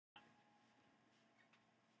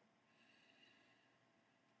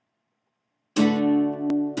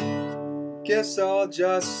Guess I'll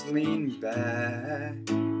just lean back,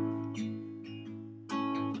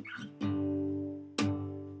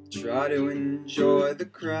 try to enjoy the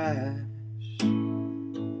crash.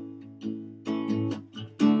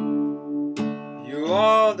 You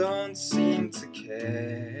all don't seem to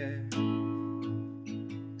care,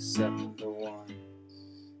 except the ones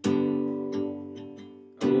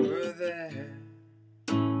over there.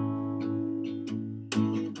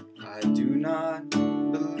 I do not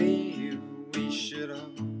believe we should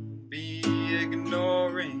all be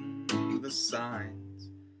ignoring the signs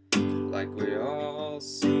like we all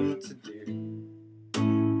seem to do.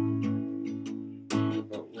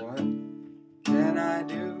 But what can I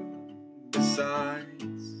do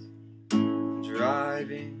besides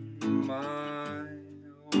driving my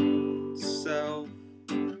own self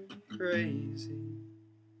crazy?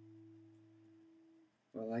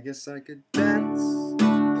 Well, I guess I could dance,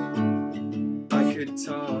 I could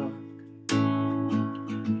talk,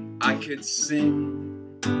 I could sing,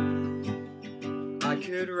 I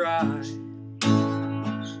could ride,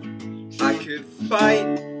 I could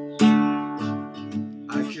fight,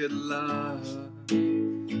 I could love,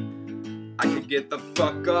 I could get the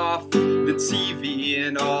fuck off the TV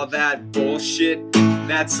and all that bullshit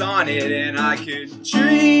that's on it, and I could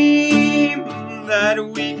dream that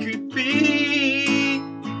we could be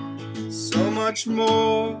so much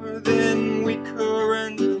more than we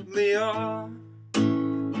currently are.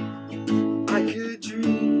 I could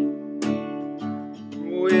dream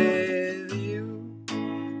with you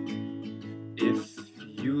if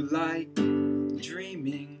you like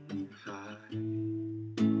dreaming high,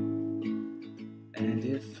 and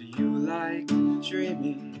if you like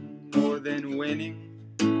dreaming more than winning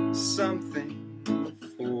something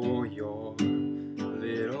for your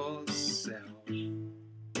little self.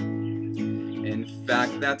 In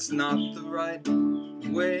fact, that's not the right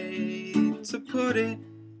way to put it,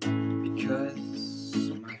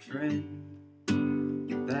 because, my friend,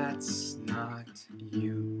 that's not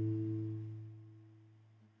you.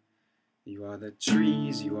 You are the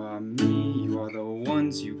trees, you are me, you are the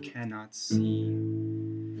ones you cannot see.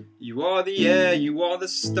 You are the air, you are the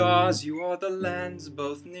stars, you are the lands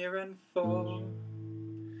both near and far.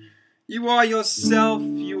 You are yourself,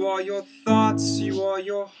 you are your thoughts, you are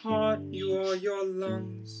your heart, you are your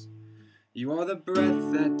lungs. You are the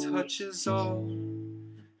breath that touches all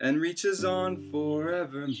and reaches on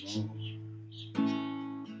forevermore.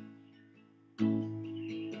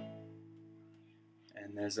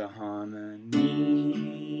 And there's a harmony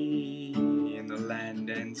in the land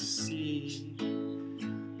and sea,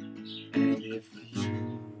 and if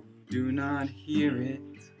you do not hear it,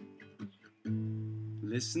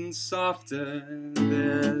 listen softer.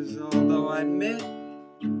 There's, although I admit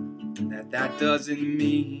that doesn't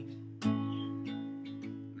mean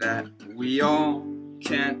that we all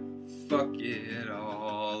can't fuck it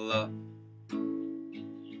all up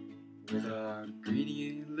with our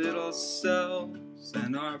greedy little selves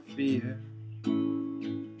and our fear,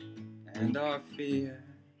 and our fear,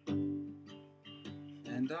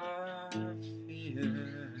 and our fear.